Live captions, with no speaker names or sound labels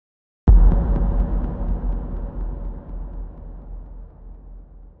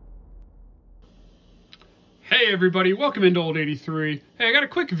Hey everybody, welcome into Old 83. Hey, I got a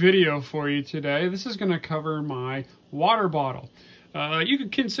quick video for you today. This is going to cover my water bottle. You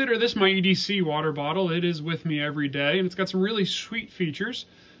could consider this my EDC water bottle. It is with me every day, and it's got some really sweet features.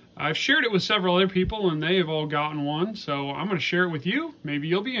 I've shared it with several other people, and they have all gotten one, so I'm going to share it with you. Maybe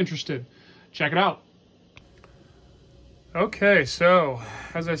you'll be interested. Check it out. Okay, so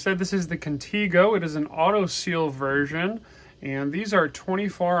as I said, this is the Contigo. It is an Auto Seal version. And these are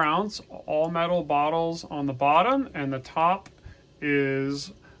 24-ounce all-metal bottles on the bottom, and the top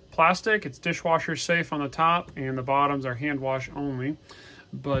is plastic. It's dishwasher safe on the top, and the bottoms are hand wash only.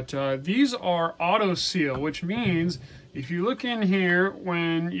 But these are Auto Seal, which means if you look in here,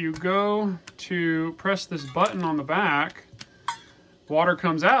 when you go to press this button on the back, water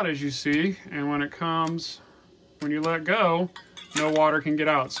comes out, as you see, and when you let go, no water can get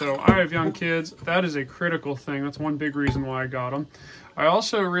out. So I have young kids. That is a critical thing. That's one big reason why I got them. I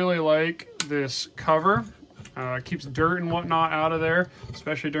also really like this cover. It keeps dirt and whatnot out of there,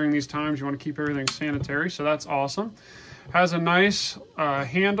 especially during these times. You want to keep everything sanitary, so that's awesome. Has a nice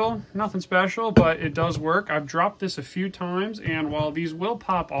handle, nothing special, but it does work. I've dropped this a few times, and while these will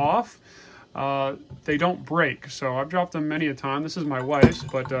pop off, they don't break. So I've dropped them many a time. This is my wife's,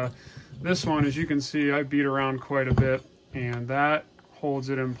 but this one, as you can see, I beat around quite a bit, and that holds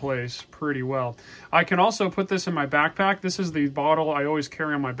it in place pretty well. I can also put this in my backpack. This is the bottle I always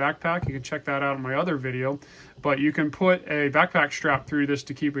carry on my backpack. You can check that out in my other video, but you can put a backpack strap through this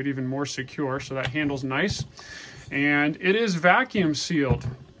to keep it even more secure, so that handle's nice. And it is vacuum sealed.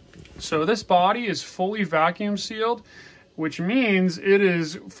 So this body is fully vacuum sealed, which means it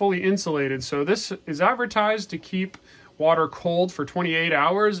is fully insulated. So this is advertised to keep water cold for 28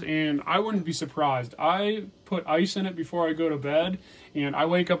 hours, and I wouldn't be surprised. I put ice in it before I go to bed, and I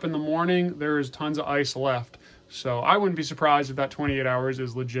wake up in the morning, there is tons of ice left. So I wouldn't be surprised if that 28 hours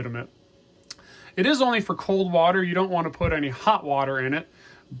is legitimate. It is only for cold water. You don't want to put any hot water in it,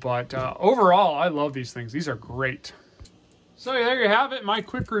 but overall, I love these things. These are great. So there you have it, my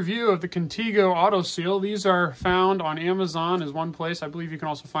quick review of the Contigo Auto Seal. These are found on Amazon is one place. I believe you can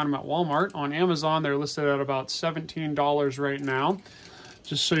also find them at Walmart. On Amazon, they're listed at about $17 right now.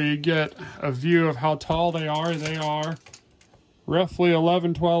 Just so you get a view of how tall they are roughly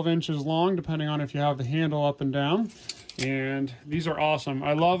 11-12 inches long, depending on if you have the handle up and down. And these are awesome.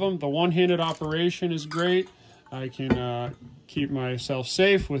 I love them. The one-handed operation is great. I can keep myself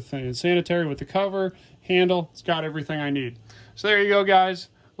safe and sanitary with the cover, handle. It's got everything I need. So there you go, guys.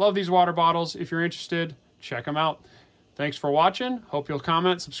 Love these water bottles. If you're interested, check them out. Thanks for watching. Hope you'll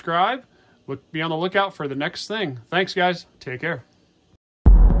comment, subscribe. Be on the lookout for the next thing. Thanks, guys. Take care.